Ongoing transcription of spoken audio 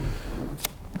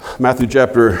Matthew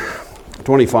chapter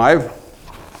 25.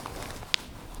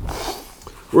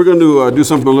 We're going to do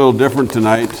something a little different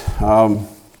tonight.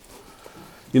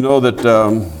 You know that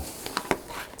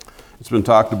it's been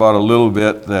talked about a little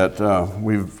bit that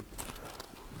we've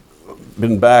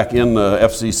been back in the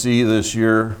FCC this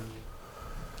year.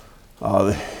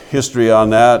 The history on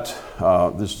that,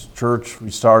 this church, we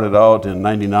started out in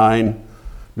 '99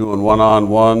 doing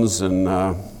one-on-ones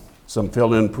and some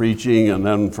fill-in preaching, and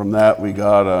then from that we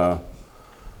got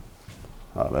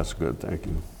that's good, thank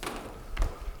you.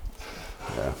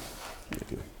 Yeah,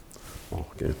 thank you.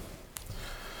 Okay.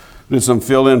 Did some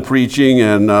fill-in preaching,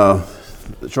 and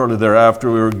shortly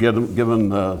thereafter we were given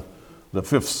the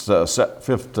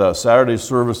fifth Saturday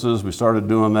services. We started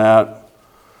doing that.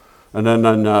 And then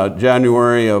in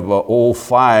January of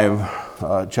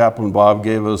 '05, Chaplain Bob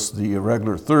gave us the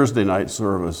regular Thursday night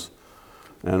service.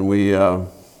 And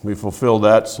we fulfilled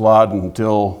that slot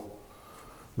until,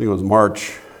 I think it was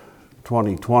March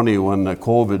 2020 when the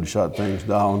COVID shut things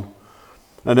down.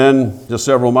 And then just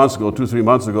several months ago, 2-3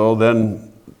 months ago,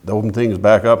 then they opened things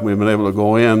back up and we've been able to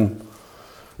go in.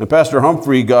 And Pastor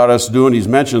Humphrey got us doing, he's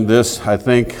mentioned this, I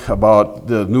think, about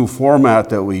the new format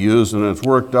that we use, and it's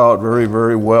worked out very,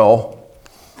 very well.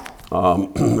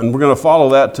 And we're going to follow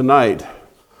that tonight.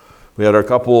 We had our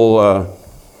couple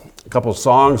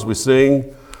songs we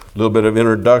sing, a little bit of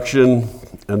introduction,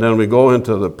 and then we go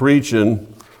into the preaching,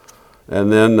 and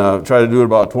then try to do it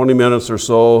about 20 minutes or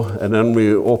so, and then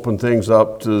we open things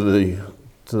up to the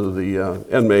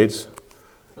inmates.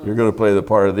 You're going to play the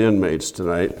part of the inmates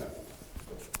tonight.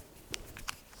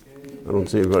 I don't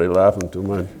see anybody laughing too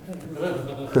much.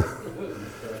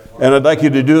 And I'd like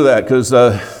you to do that because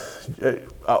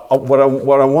what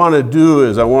I want to do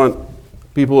is I want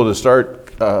people to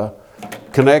start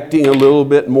connecting a little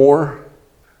bit more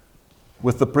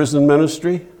with the prison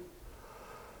ministry.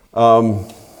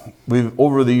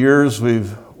 Over the years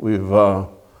we've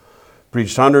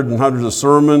preached hundreds and hundreds of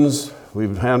sermons.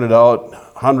 We've handed out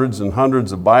hundreds and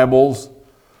hundreds of Bibles.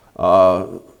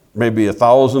 Maybe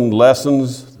 1,000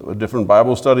 lessons, different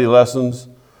Bible study lessons,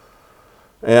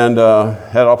 and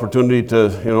had opportunity to,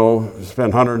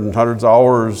 spend hundreds and hundreds of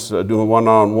hours doing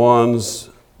one-on-ones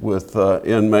with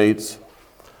inmates.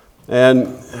 And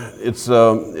it's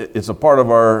a part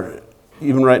of our,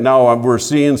 even right now, we're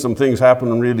seeing some things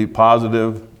happening really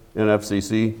positive in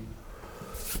FCC.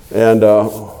 And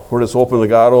we're just hoping that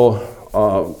God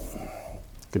will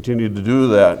continue to do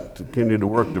that, continue to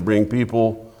work to bring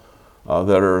people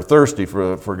that are thirsty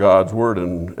for God's Word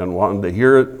and wanting to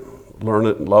hear it, learn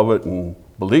it, and love it, and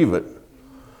believe it.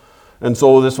 And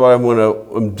so this is why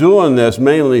I'm doing this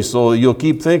mainly so you'll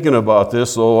keep thinking about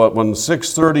this. So when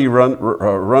 6:30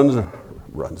 runs around,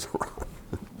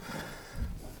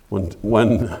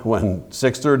 when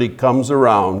 6:30 comes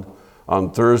around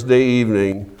on Thursday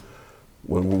evening,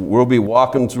 when we'll be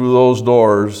walking through those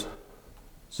doors,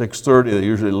 6:30, they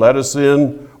usually let us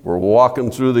in. We're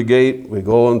walking through the gate. We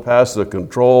go and pass the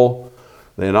control.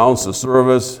 They announce the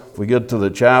service. We get to the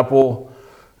chapel,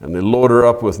 and they load her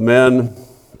up with men,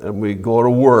 and we go to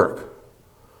work.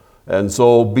 And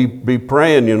so be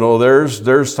praying.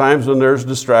 There's times when there's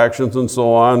distractions and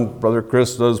so on. Brother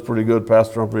Chris does pretty good.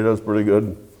 Pastor Humphrey does pretty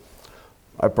good.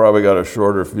 I probably got a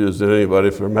shorter fuse than anybody.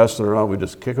 If they're messing around, we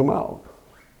just kick them out.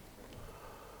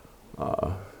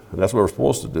 And that's what we're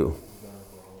supposed to do.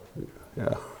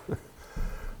 Yeah.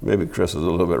 Maybe Chris is a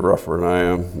little bit rougher than I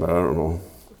am, but I don't know.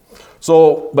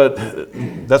 So, but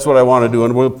that's what I want to do,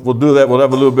 and we'll do that. We'll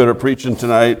have a little bit of preaching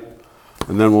tonight,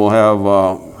 and then we'll have,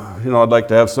 I'd like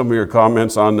to have some of your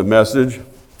comments on the message,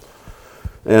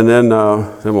 and then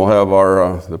we'll have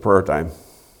the prayer time.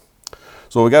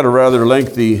 So we got a rather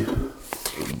lengthy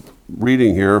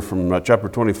reading here from chapter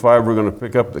 25. We're going to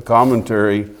pick up the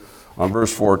commentary on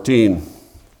verse 14.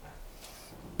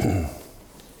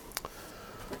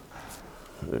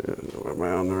 Am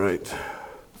I on the right?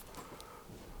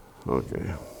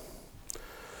 Okay.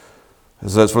 It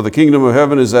says, "For the kingdom of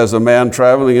heaven is as a man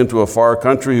traveling into a far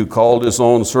country who called his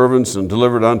own servants and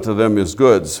delivered unto them his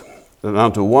goods. And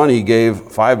unto one he gave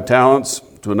 5 talents,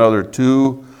 to another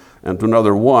 2, and to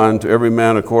another 1, to every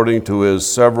man according to his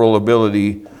several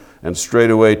ability, and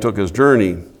straightway took his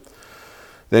journey.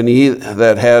 Then he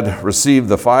that had received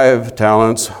the 5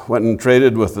 talents went and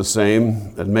traded with the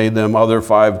same, and made them other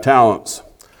 5 talents.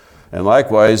 And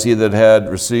likewise, he that had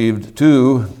received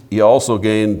 2, he also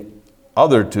gained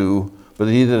other 2, but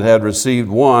he that had received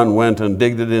 1 went and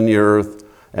digged it in the earth,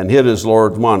 and hid his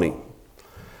Lord's money.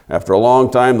 After a long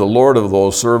time, the Lord of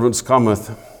those servants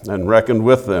cometh, and reckoned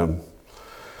with them.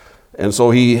 And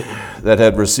so he that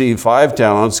had received 5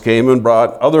 talents came and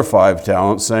brought other 5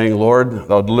 talents, saying, Lord,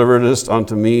 thou deliveredest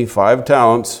unto me 5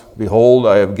 talents. Behold,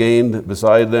 I have gained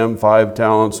beside them 5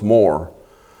 talents more.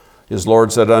 His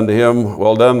Lord said unto him,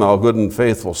 Well done, thou good and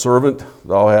faithful servant.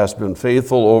 Thou hast been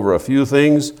faithful over a few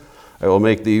things. I will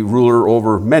make thee ruler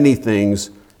over many things.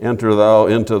 Enter thou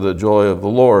into the joy of the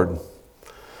Lord.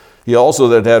 He also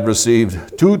that had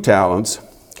received 2 talents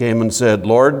came and said,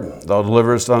 Lord, thou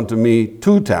deliverest unto me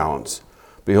 2 talents.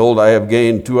 Behold, I have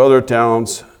gained 2 other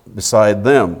talents beside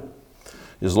them.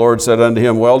 His Lord said unto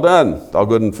him, Well done, thou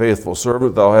good and faithful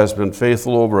servant. Thou hast been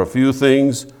faithful over a few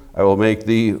things. I will make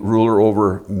thee ruler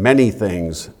over many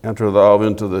things. Enter thou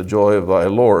into the joy of thy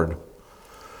Lord.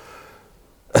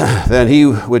 Then he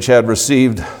which had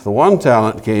received the 1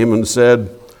 talent came and said,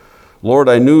 Lord,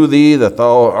 I knew thee that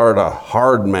thou art a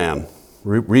hard man,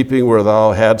 reaping where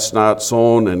thou hadst not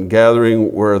sown, and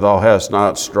gathering where thou hast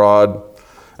not strawed.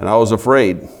 And I was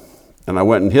afraid, and I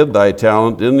went and hid thy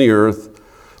talent in the earth.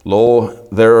 Lo,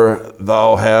 there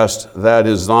thou hast, that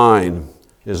is thine.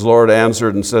 His Lord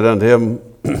answered and said unto him,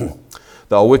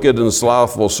 Thou wicked and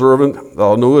slothful servant,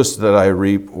 thou knewest that I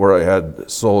reap where I had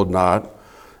sowed not,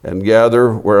 and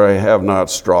gather where I have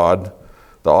not strawed.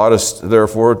 Thou oughtest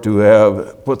therefore to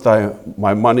have put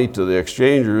my money to the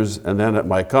exchangers, and then at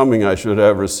my coming I should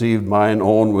have received mine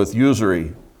own with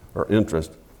usury, or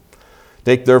interest.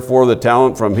 Take therefore the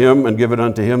talent from him, and give it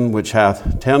unto him which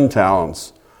hath 10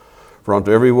 talents. For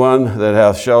unto every one that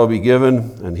hath shall be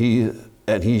given, and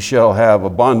he shall have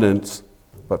abundance.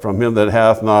 But from him that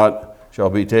hath not shall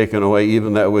be taken away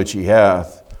even that which he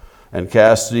hath. And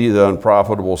cast ye the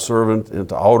unprofitable servant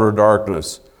into outer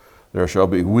darkness. There shall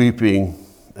be weeping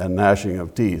and gnashing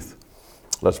of teeth.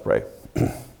 Let's pray.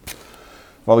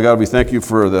 Father God, we thank you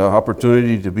for the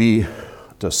opportunity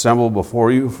to assemble before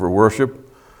you for worship.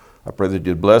 I pray that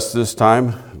you'd bless this time,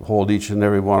 hold each and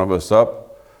every one of us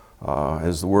up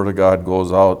as the Word of God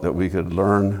goes out, that we could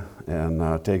learn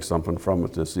and take something from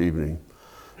it this evening.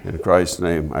 In Christ's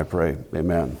name I pray,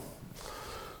 amen.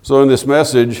 So in this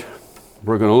message,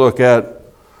 we're going to look at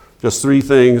just 3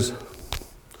 things.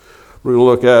 We're going to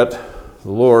look at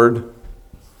the Lord.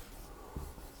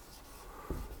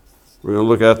 We're going to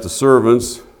look at the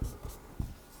servants.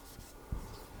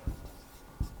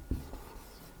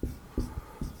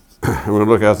 And we're going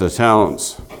to look at the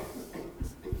talents.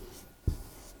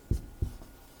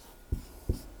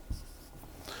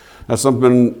 That's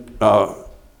something,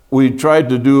 we tried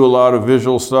to do a lot of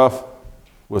visual stuff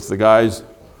with the guys.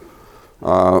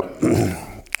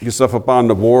 Get stuff up on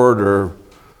the board, or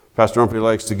Pastor Humphrey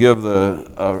likes to give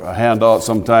a handout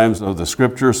sometimes of the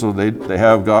scripture, so they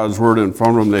have God's word in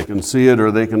front of them. They can see it,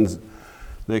 or we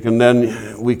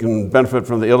can benefit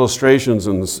from the illustrations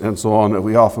and so on that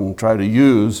we often try to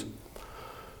use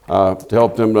to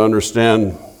help them to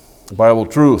understand Bible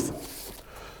truth.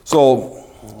 So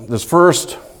the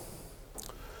first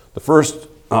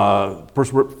part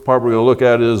we're going to look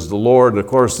at is the Lord. And of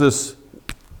course, the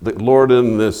Lord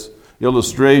in this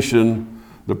illustration,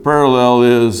 the parallel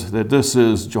is that this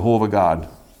is Jehovah God.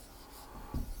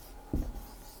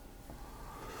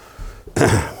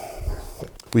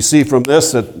 We see from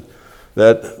this that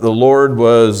the Lord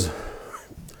was,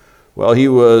 well,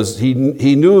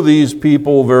 he knew these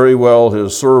people very well,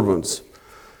 his servants.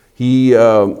 He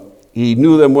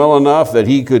knew them well enough that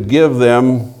he could give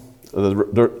them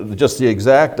just the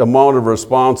exact amount of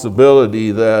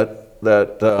responsibility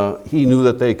that he knew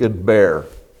that they could bear.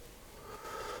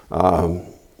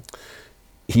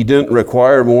 He didn't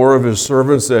require more of his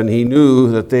servants than he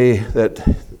knew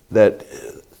that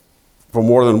for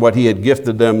more than what he had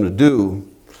gifted them to do.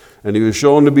 And he was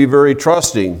shown to be very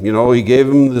trusting. You know, he gave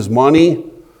him this money,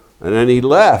 and then he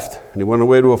left, and he went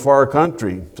away to a far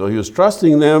country. So he was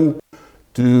trusting them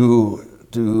to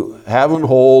have and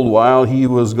hold while he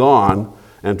was gone,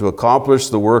 and to accomplish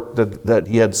the work that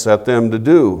he had set them to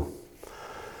do.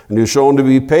 And he was shown to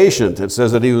be patient. It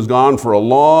says that he was gone for a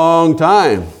long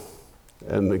time.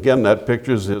 And again, that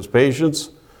pictures his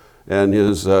patience and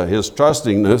his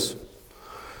trustingness.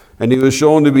 And he was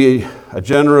shown to be a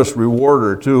generous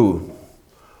rewarder too.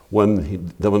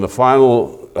 When the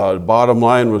final bottom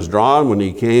line was drawn, when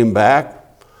he came back,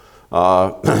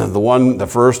 the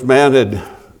first man had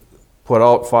put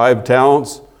out 5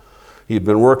 talents. He'd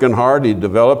been working hard. He'd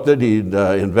developed it. He'd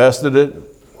invested it.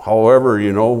 However,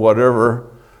 whatever.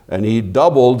 And he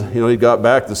doubled. He got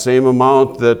back the same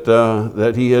amount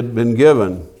that he had been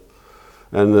given.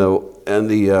 And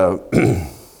the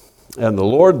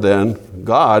Lord then,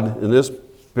 God, in this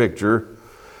picture,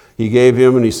 He gave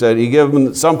him, and he said, he gave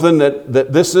him something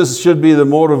that should be the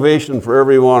motivation for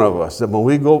every one of us. That when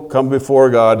we come before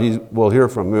God, we'll hear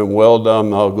from him, well done,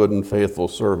 thou good and faithful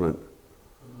servant.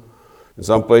 In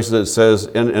some places it says,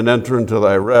 and enter into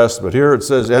thy rest, but here it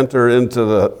says, enter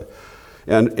thou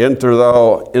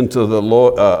into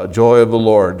the joy of the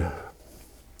Lord.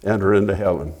 Enter into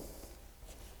heaven.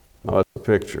 Now that's a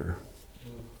picture.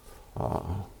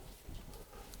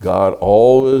 God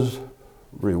always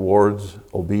rewards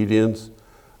obedience.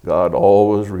 God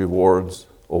always rewards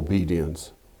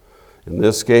obedience. In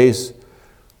this case,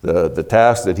 the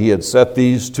task that he had set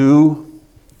these two,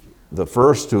 the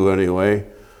first two anyway,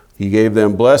 he gave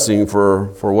them blessing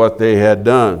for what they had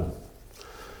done.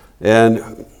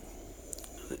 And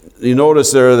you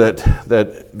notice there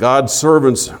that God's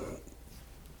servants,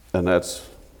 and that's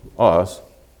us,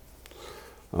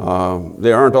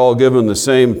 they aren't all given the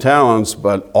same talents,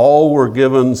 but all were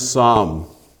given some.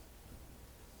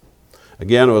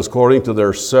 Again, it was according to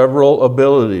their several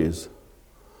abilities.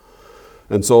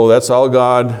 And so that's how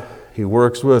God, he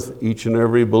works with each and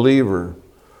every believer.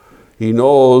 He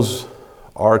knows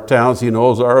our talents, he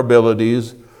knows our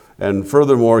abilities, and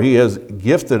furthermore, he has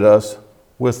gifted us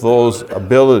with those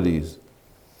abilities.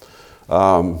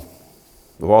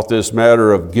 About this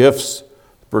matter of gifts,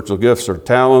 spiritual gifts or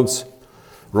talents,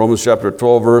 Romans chapter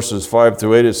 12, verses 5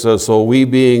 through 8, it says, so we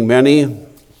being many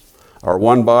are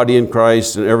one body in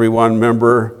Christ, and everyone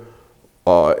members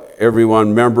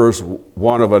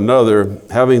one of another,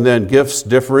 having then gifts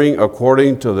differing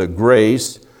according to the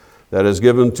grace that is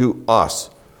given to us.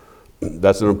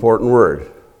 That's an important word.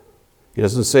 He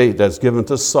doesn't say that's given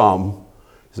to some.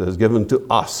 He says given to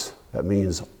us. That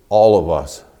means all of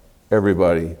us,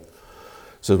 everybody. It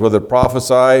says whether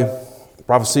prophecy,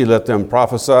 let them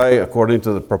prophesy according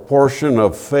to the proportion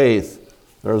of faith.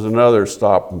 There's another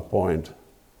stopping point.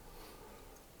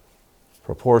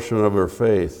 Proportion of her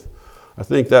faith. I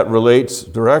think that relates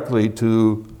directly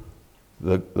to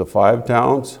the 5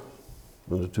 talents,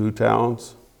 and the 2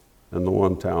 talents, and the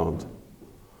 1 talent.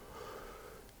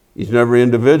 Each and every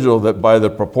individual, that by the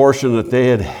proportion that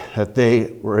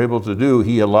they were able to do,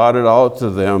 he allotted out to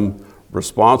them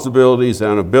responsibilities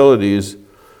and abilities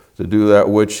to do that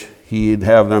which he'd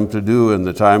have them to do in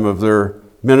the time of their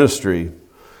ministry. It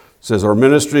says, our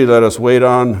ministry, let us wait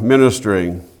on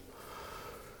ministering.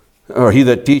 Or he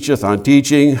that teacheth on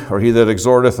teaching, or he that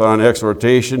exhorteth on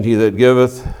exhortation, he that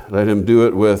giveth, let him do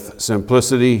it with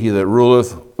simplicity, he that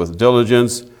ruleth with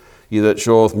diligence, he that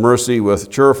showeth mercy with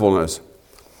cheerfulness.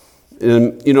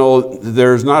 And,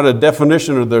 there's not a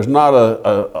definition, or there's not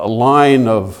a line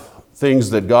of things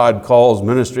that God calls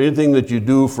ministry. Anything that you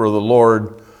do for the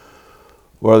Lord,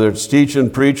 whether it's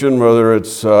teaching, preaching, whether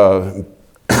it's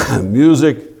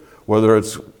music, whether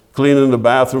it's cleaning the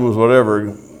bathrooms,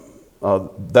 whatever,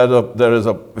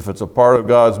 if it's a part of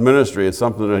God's ministry, it's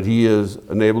something that he has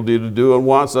enabled you to do and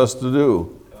wants us to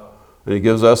do. And he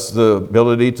gives us the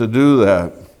ability to do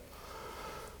that.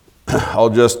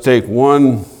 I'll just take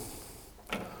one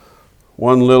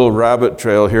little rabbit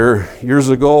trail here. Years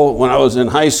ago, when I was in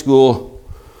high school,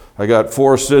 I got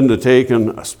forced into taking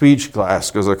a speech class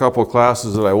because a couple of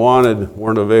classes that I wanted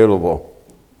weren't available.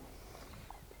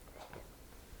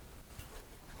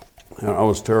 And I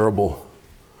was terrible.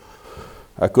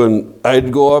 I'd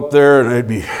go up there and I'd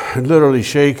be literally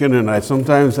shaking, and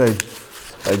sometimes I'd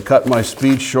cut my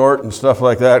speech short and stuff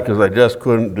like that because I just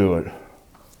couldn't do it.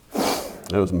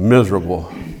 It was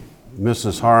miserable.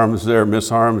 Mrs. Harms there, Miss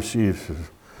Harms, she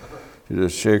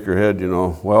just shake her head,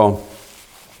 Well,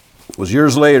 it was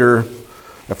years later,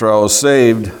 after I was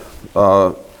saved,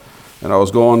 and I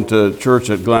was going to church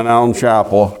at Glen Allen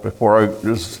Chapel.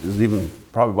 This is even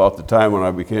probably about the time when I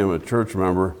became a church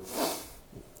member.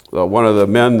 One of the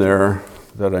men there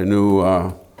that I knew,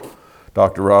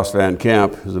 Dr. Ross Van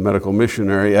Camp, who's a medical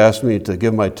missionary, asked me to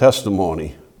give my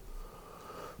testimony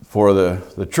for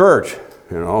the church,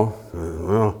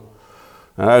 Well,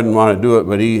 I didn't want to do it,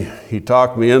 but he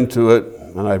talked me into it,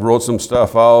 and I wrote some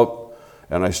stuff out,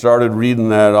 and I started reading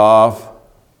that off,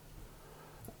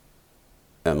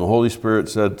 and the Holy Spirit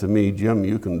said to me, Jim,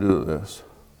 you can do this.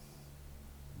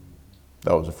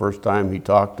 That was the first time he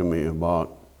talked to me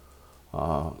about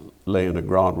laying the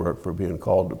groundwork for being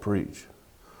called to preach.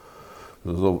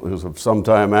 It was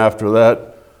sometime after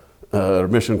that, at a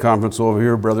mission conference over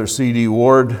here, Brother C.D.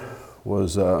 Ward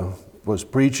was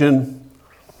preaching,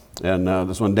 and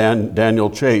this one, Daniel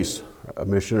Chase, a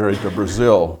missionary to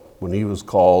Brazil, when he was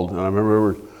called. And I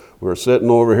remember we were sitting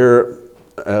over here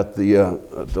at the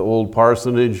old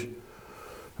parsonage,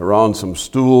 around some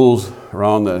stools,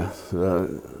 around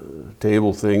the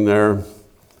table thing there.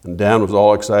 And Dan was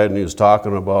all excited, and he was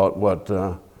talking about what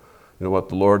what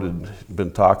the Lord had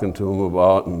been talking to him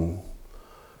about and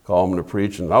called him to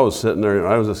preach. And I was sitting there and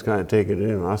I was just kind of taking it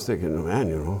in. And I was thinking, man,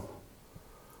 is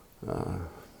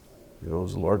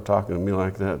the Lord talking to me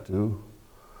like that too?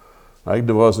 I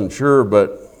wasn't sure,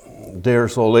 but a day or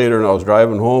so later, and I was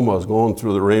driving home, I was going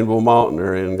through the Rainbow Mountain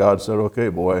area, and God said, okay,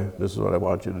 boy, this is what I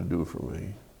want you to do for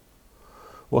me.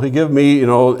 Well, he gave me,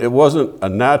 it wasn't a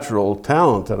natural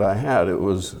talent that I had. It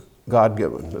was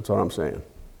God-given. That's what I'm saying.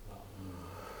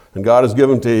 And God has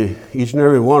given to each and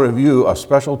every one of you a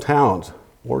special talent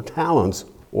or talents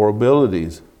or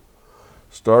abilities.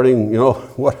 Starting,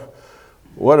 how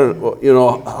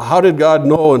did God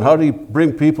know and how did he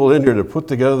bring people in here to put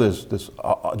together this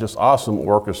just awesome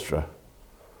orchestra?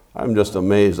 I'm just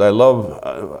amazed.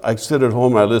 I sit at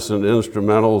home, I listen to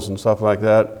instrumentals and stuff like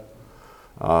that.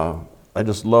 I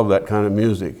just love that kind of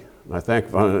music. But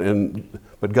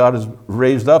God has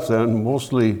raised up then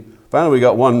finally we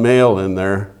got one male in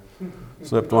there,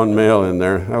 slipped one male in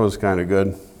there. That was kind of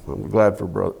good. I'm glad for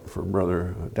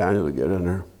Brother Daniel to get in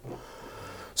there.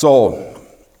 So,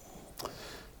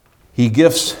 he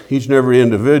gifts each and every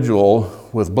individual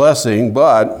with blessing,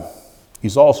 but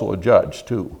he's also a judge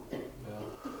too.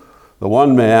 The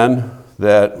one man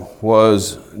that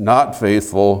was not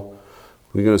faithful,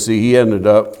 we're going to see he ended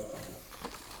up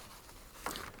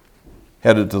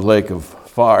headed to the lake of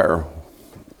fire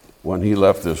when he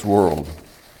left this world.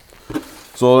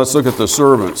 So let's look at the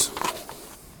servants.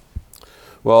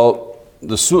 Well,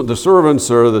 the servants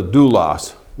are the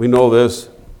doulos. We know this.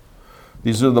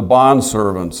 These are the bond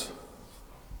servants.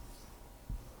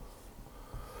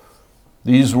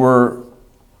 These were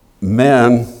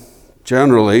men,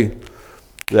 generally,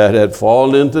 that had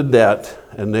fallen into debt,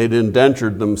 and they'd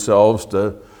indentured themselves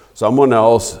to someone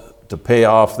else to pay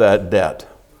off that debt.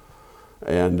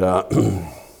 And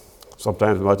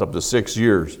sometimes it was up to 6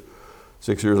 years.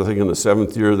 6 years, I think in the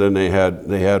 7th year, then they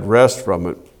had rest from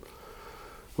it.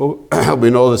 Well,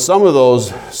 we know that some of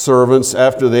those servants,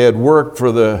 after they had worked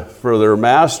for their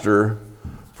master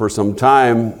for some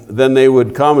time, then they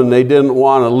would come and they didn't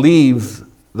want to leave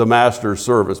the master's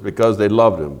service because they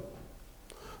loved him.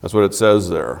 That's what it says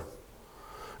there.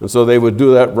 And so they would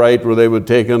do that right where they would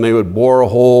bore a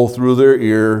hole through their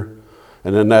ear,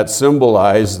 and then that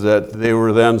symbolized that they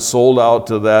were then sold out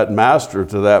to that master,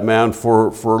 to that man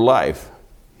for life.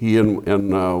 He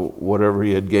and whatever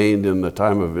he had gained in the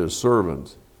time of his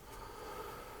servants.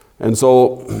 And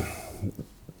so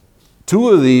 2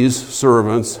 of these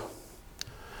servants,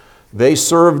 they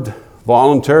served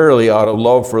voluntarily out of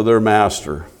love for their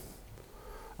master.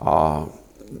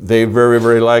 They very,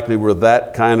 very likely were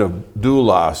that kind of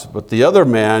doulos. But the other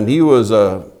man, he was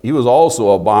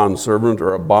also a bond servant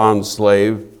or a bond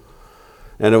slave.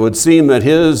 And it would seem that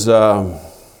his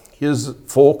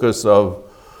focus of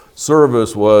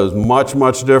service was much,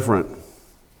 much different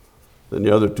than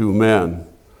the other 2 men.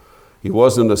 He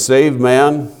wasn't a saved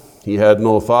man. He had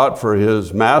no thought for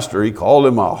his master. He called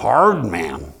him a hard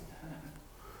man. Can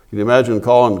you imagine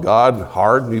calling God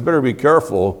hard? You better be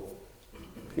careful,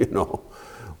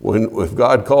 if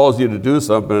God calls you to do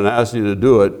something and asks you to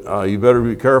do it, you better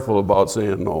be careful about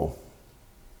saying no.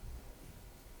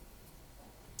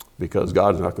 Because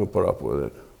God's not going to put up with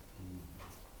it.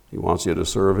 He wants you to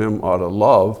serve him out of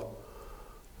love.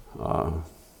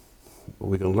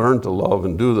 We can learn to love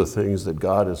and do the things that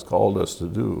God has called us to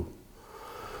do.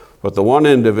 But the one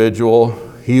individual,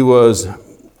 he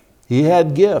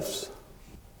had gifts.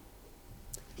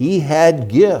 He had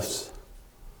gifts,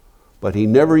 but he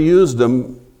never used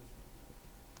them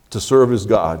to serve his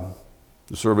God,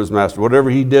 to serve his master. Whatever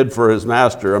he did for his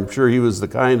master, I'm sure he was the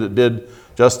kind that did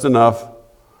just enough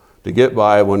to get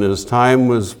by. When his time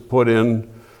was put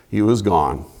in, he was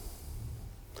gone.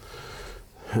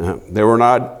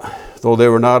 Though they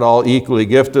were not all equally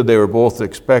gifted, they were both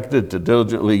expected to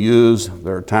diligently use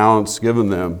their talents given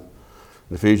them.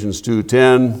 In Ephesians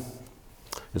 2:10,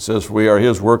 it says, "For we are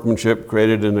his workmanship,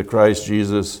 created in Christ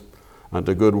Jesus,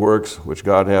 unto good works, which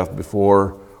God hath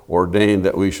before ordained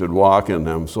that we should walk in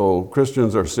them." So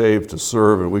Christians are saved to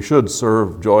serve, and we should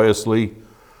serve joyously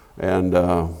and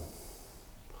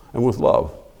with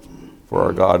love for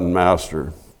our God and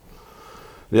Master.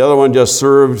 The other one just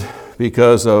served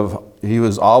because he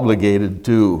was obligated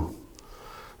to.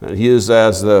 And he is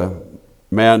as the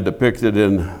man depicted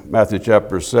in Matthew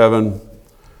chapter 7,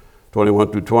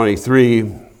 21 through 23,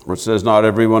 where it says, "Not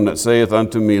everyone that saith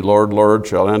unto me, Lord, Lord,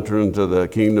 shall enter into the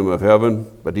kingdom of heaven,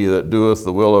 but he that doeth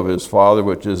the will of his Father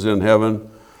which is in heaven.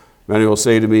 Many will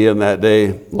say to me in that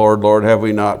day, Lord, Lord, have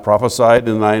we not prophesied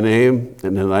in thy name,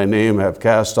 and in thy name have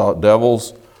cast out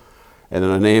devils, and in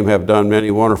the name have done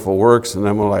many wonderful works, and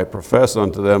then will I profess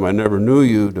unto them, I never knew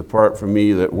you, depart from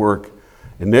me that work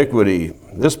iniquity.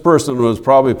 This person was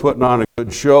probably putting on a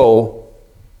good show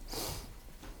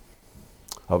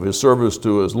of his service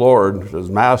to his Lord, his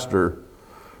master,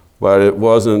 but it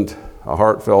wasn't a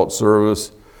heartfelt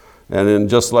service. And then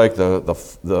just like the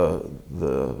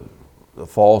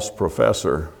false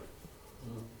professor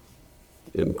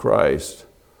in Christ,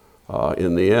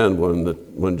 in the end,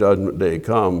 when Judgment Day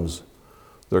comes,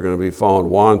 they're going to be found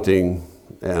wanting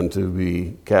and to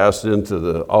be cast into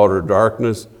the outer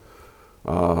darkness.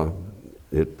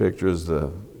 It pictures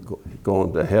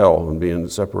going to hell and being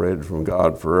separated from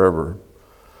God forever.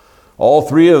 All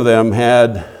three of them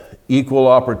had equal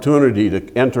opportunity to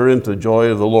enter into the joy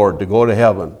of the Lord, to go to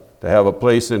heaven, to have a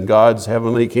place in God's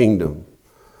heavenly kingdom.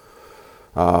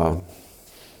 But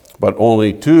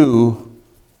only two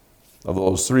of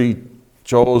those three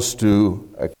chose to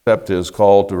accept his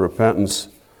call to repentance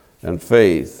and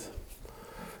faith.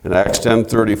 In Acts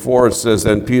 10:34 it says,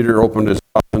 Then Peter opened his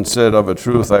mouth and said, Of a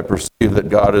truth I perceive that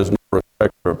God is no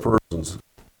respecter of persons.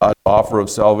 God's offer of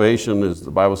salvation is,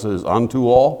 the Bible says, unto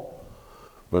all,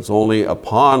 but it's only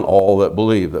upon all that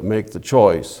believe, that make the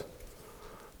choice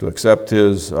to accept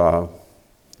his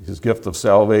gift of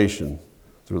salvation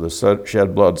through the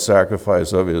shed blood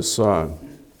sacrifice of his Son.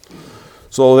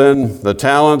 So then the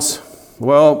talents,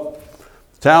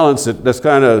 that's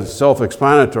kind of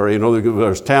self-explanatory. You know,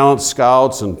 there's talent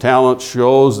scouts and talent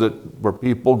shows where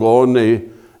people go and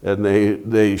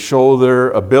they show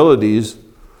their abilities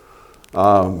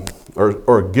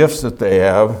or gifts that they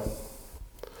have.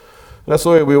 That's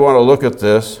the way we want to look at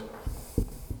this.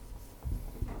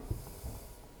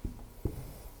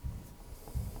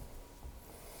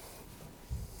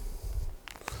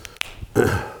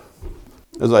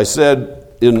 As I said,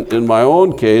 in my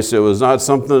own case, it was not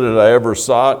something that I ever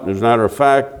sought. As a matter of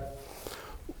fact,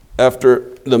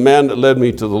 after the man that led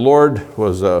me to the Lord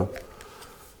was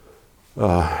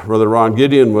Brother Ron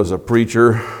Gideon was a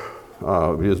preacher. He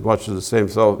was much of the same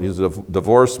self. He's a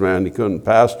divorced man. He couldn't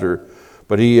pastor.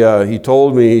 But he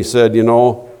told me, he said, you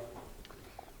know,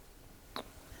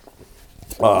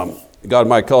 God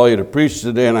might call you to preach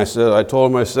today. And I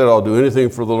told him, I'll do anything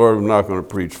for the Lord. I'm not going to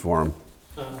preach for him.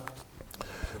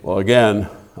 Well, again,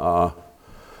 I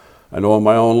know in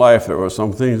my own life there were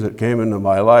some things that came into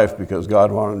my life because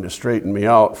God wanted to straighten me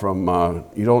out from,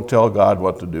 you don't tell God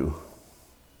what to do.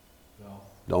 No.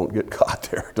 Don't get caught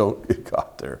there. Don't get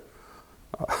caught there.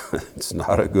 It's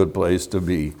not a good place to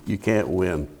be. You can't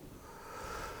win.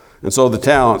 And so the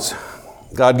talents.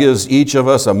 God gives each of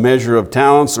us a measure of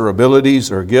talents or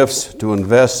abilities or gifts to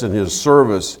invest in his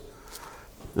service.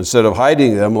 Instead of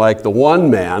hiding them like the one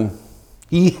man,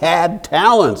 he had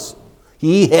talents.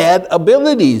 He had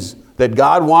abilities that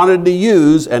God wanted to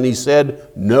use, and he said,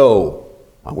 no,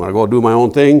 I'm going to go do my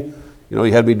own thing. You know,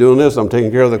 he had me doing this. I'm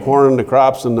taking care of the corn and the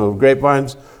crops and the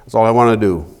grapevines. That's all I want to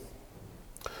do.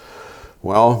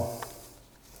 Well,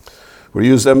 we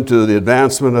use them to the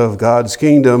advancement of God's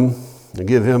kingdom and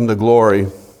give him the glory.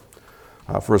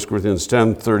 1 Corinthians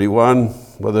 10:31,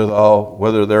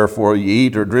 whether therefore you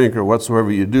eat or drink or whatsoever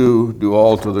you do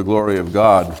all to the glory of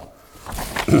God.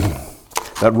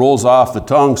 That rolls off the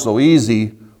tongue so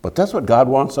easy, but that's what God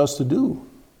wants us to do.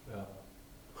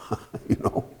 Yeah. You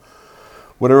know,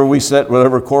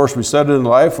 whatever course we set in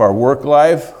life, our work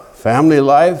life, family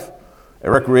life,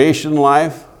 recreation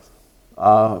life,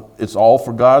 it's all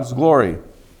for God's glory.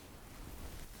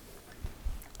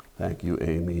 Thank you,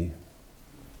 Amy.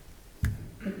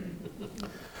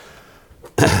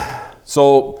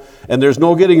 So, and there's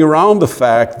no getting around the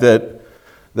fact that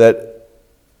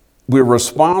we're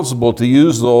responsible to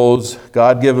use those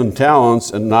God-given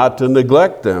talents and not to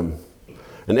neglect them.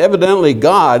 And evidently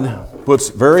God puts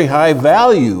very high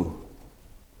value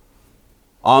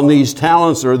on these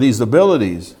talents or these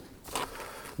abilities.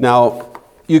 Now,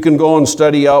 you can go and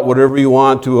study out whatever you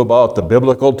want to about the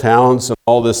biblical talents and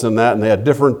all this and that, and they had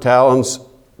different talents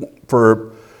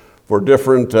for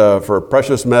different, for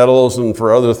precious metals and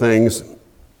for other things.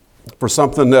 For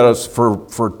something that is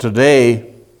for today,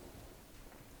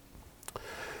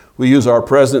 we use our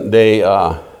present day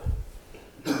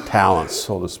talents,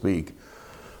 so to speak.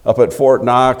 Up at Fort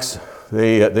Knox,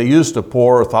 they used to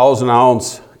pour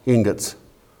 1,000-ounce ingots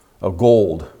of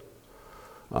gold.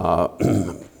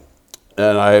 And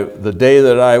the day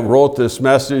that I wrote this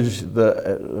message, January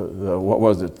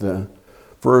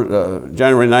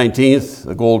 19th,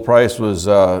 the gold price was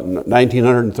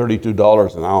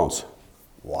 $1,932 an ounce.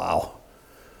 Wow.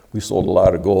 We sold a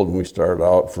lot of gold when we started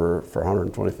out for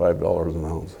 $125 an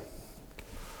ounce.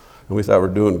 And we thought we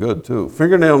were doing good too.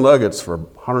 Fingernail nuggets for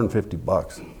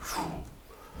 $150.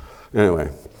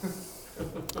 Anyway.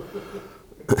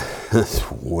 That's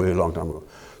way a long time ago.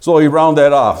 So you round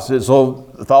that off. So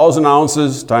 1,000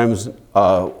 ounces times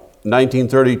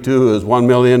 1932 is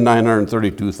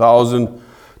 1,932,000.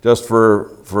 Just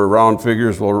for round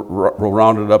figures, we'll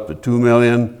round it up to 2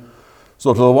 million.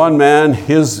 So to the one man,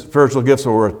 his spiritual gifts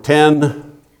were worth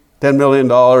 $10 million.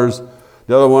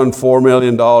 The other one, $4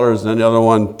 million. And the other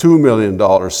one, $2 million.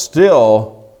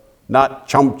 Still not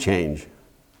chump change.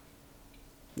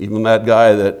 Even that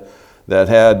guy that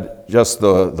had just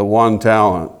the one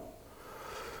talent.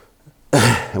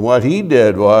 And what he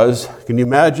did was, can you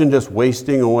imagine just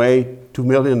wasting away $2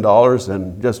 million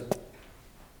and just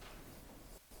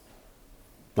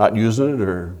not using it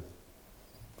or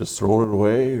just throwing it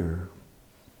away? Or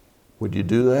would you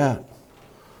do that?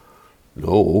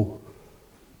 No.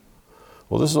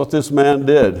 Well, this is what this man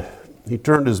did. He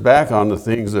turned his back on the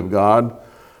things of God,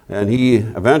 and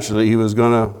eventually he was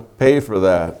going to pay for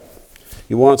that.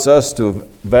 He wants us to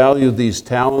value these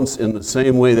talents in the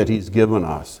same way that he's given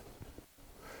us.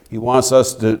 He wants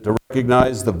us to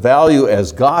recognize the value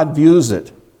as God views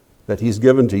it, that he's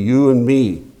given to you and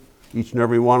me, each and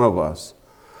every one of us.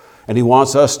 And he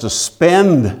wants us to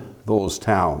spend those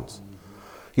talents.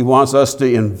 He wants us to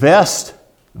invest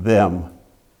them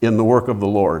in the work of the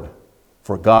Lord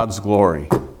for God's glory.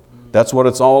 That's what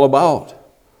it's all about.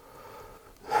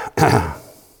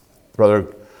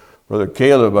 Brother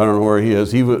Caleb, I don't know where he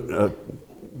is. A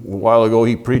while ago,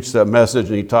 he preached that message,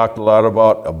 and he talked a lot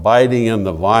about abiding in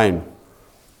the vine.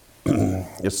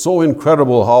 It's so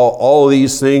incredible how all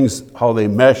these things, how they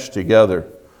mesh together.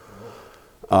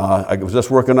 I was just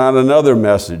working on another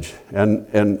message,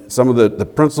 and some of the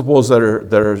principles that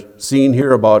are seen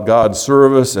here about God's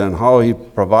service and how he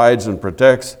provides and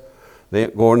protects, they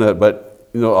go into that. But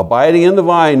abiding in the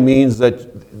vine means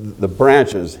that the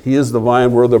branches, he is the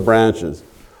vine, we're the branches.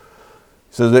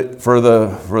 So that for the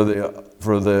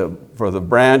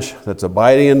branch that's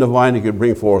abiding in the vine, he can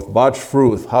bring forth much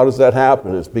fruit. How does that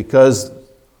happen? It's because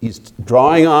he's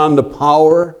drawing on the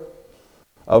power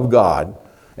of God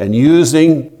and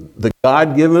using the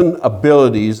God-given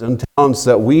abilities and talents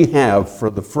that we have for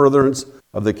the furtherance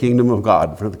of the kingdom of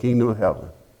God, for the kingdom of heaven.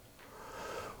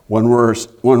 When we're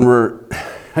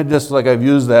just like I've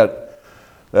used that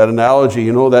analogy,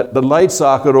 that the light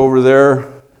socket over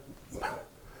there,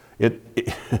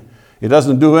 it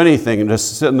doesn't do anything, it's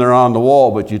just sitting there on the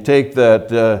wall. But you take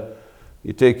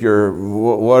your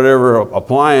whatever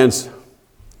appliance,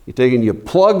 you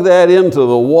plug that into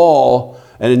the wall,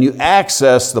 and then you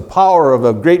access the power of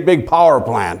a great big power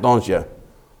plant, don't you?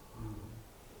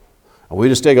 And we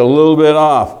just take a little bit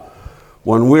off.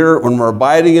 When we're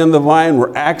abiding in the vine,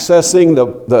 we're accessing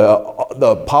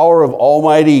the power of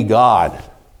Almighty God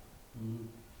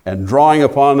and drawing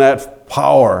upon that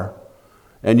power.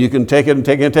 And you can take it and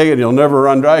take it and take it, and you'll never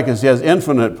run dry because he has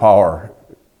infinite power.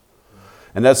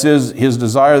 And that's his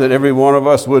desire, that every one of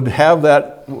us would have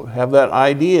that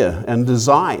idea and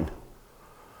design.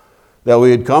 That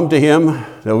we would come to him,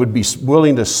 that would be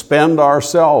willing to spend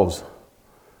ourselves.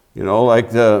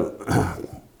 Like I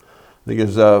think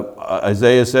as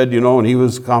Isaiah said, when he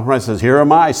was compromised, says, "Here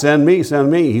am I, send me, send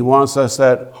me." He wants us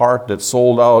that heart that's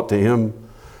sold out to him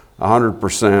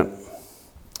 100%.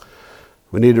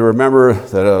 We need to remember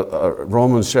that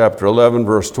Romans chapter 11,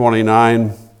 verse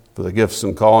 29, for the gifts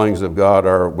and callings of God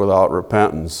are without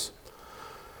repentance.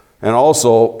 And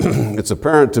also, it's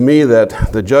apparent to me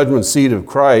that the judgment seat of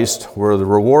Christ, where the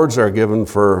rewards are given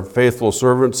for faithful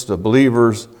servants to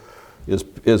believers,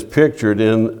 is pictured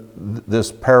in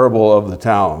this parable of the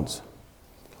talents.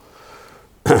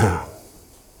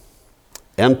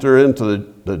 Enter into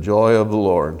the joy of the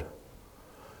Lord.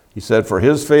 He said for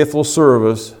his faithful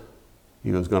service,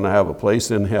 he was going to have a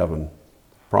place in heaven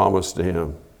promised to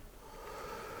him.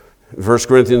 1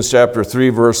 Corinthians chapter 3,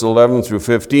 verse 11 through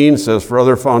 15 says, "For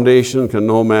other foundation can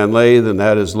no man lay than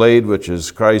that is laid, which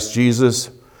is Christ Jesus.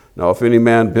 Now if any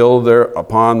man build there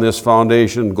upon this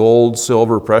foundation gold,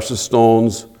 silver, precious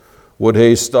stones, wood,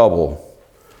 hay, stubble,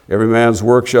 every man's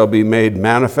work shall be made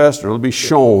manifest," or it'll be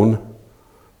shown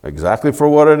exactly for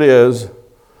what it is.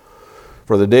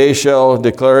 "For the day shall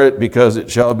declare it, because it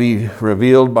shall be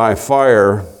revealed by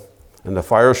fire, and the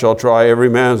fire shall try every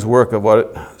man's work of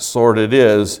what sort it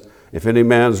is. If any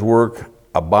man's work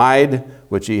abide,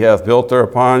 which he hath built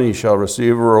thereupon, he shall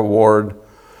receive a reward.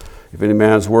 If any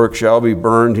man's work shall be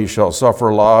burned, he shall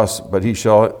suffer loss, but he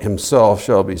himself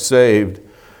shall be saved,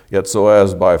 yet so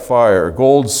as by fire."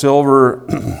 Gold, silver,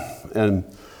 and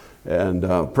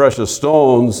precious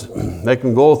stones, they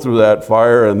can go through that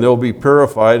fire and they'll be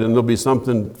purified, and there'll be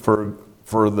something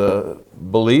for the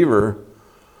believer.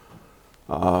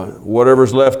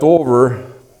 Whatever's left over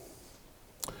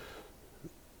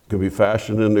can be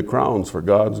fashioned into crowns for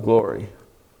God's glory.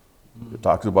 It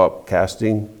talks about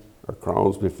casting our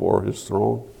crowns before his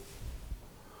throne.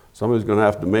 Somebody's going to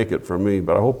have to make it for me,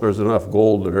 but I hope there's enough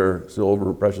gold there, silver,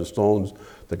 and precious stones,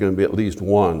 that can be at least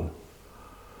one.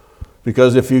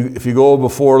 Because if you go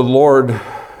before the Lord,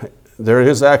 there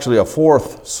is actually a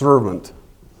fourth servant.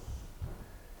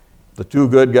 The two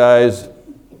good guys,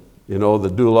 the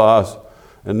doulos,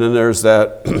 and then there's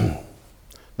that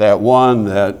that one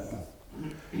that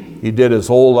he did his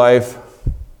whole life,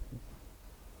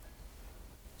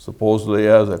 supposedly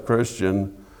as a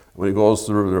Christian. When he goes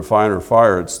through the refiner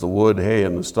fire, it's the wood, hay,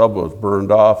 and the stubble is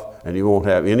burned off, and you won't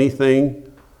have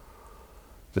anything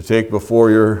to take before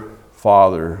your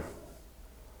Father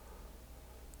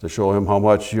to show him how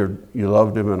much you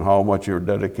loved him and how much you're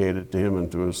dedicated to him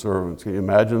and to his servants. Can you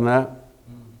imagine that?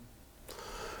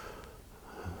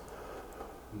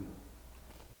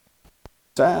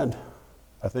 Sad.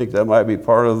 I think that might be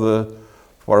part of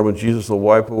when Jesus will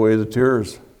wipe away the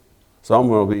tears. Some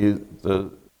will be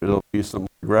there'll be some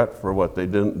regret for what they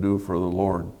didn't do for the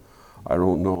Lord. I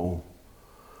don't know.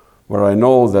 But I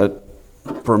know that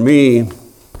for me,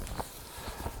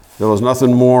 there was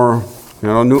nothing more. I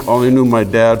only knew my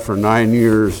dad for 9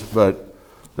 years, but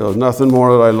there was nothing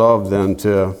more that I loved than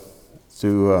to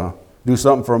do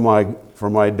something for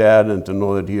my dad and to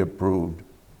know that he approved.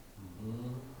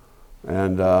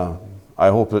 And I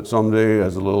hope that someday,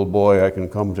 as a little boy, I can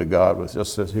come to God with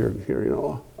just this here,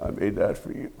 I made that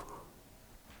for you.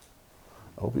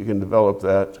 I hope you can develop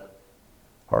that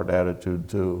heart attitude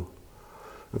too.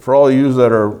 And for all of you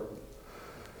that are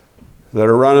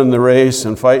running the race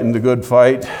and fighting the good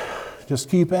fight, just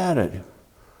keep at it.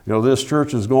 This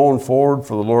church is going forward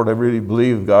for the Lord. I really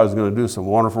believe God's going to do some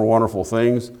wonderful, wonderful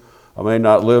things. I may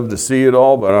not live to see it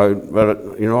all, but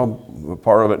I'm a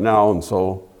part of it now, and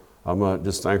so I'm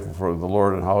just thankful for the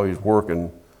Lord and how he's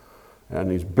working.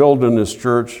 And he's building this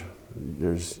church.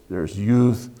 There's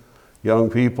youth, young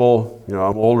people.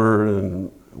 I'm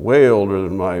way older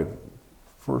than my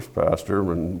first pastor,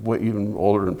 and even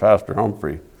older than Pastor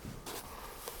Humphrey.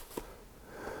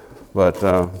 But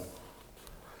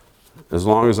as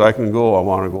long as I can go, I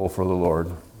want to go for the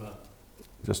Lord,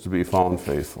 just to be found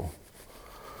faithful.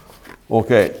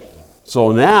 Okay,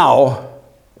 so now,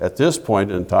 at this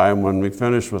point in time, when we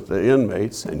finish with the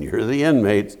inmates, and you're the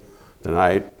inmates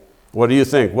tonight, what do you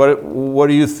think? What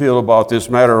do you feel about this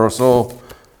matter? Or so,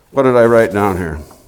 what did I write down here?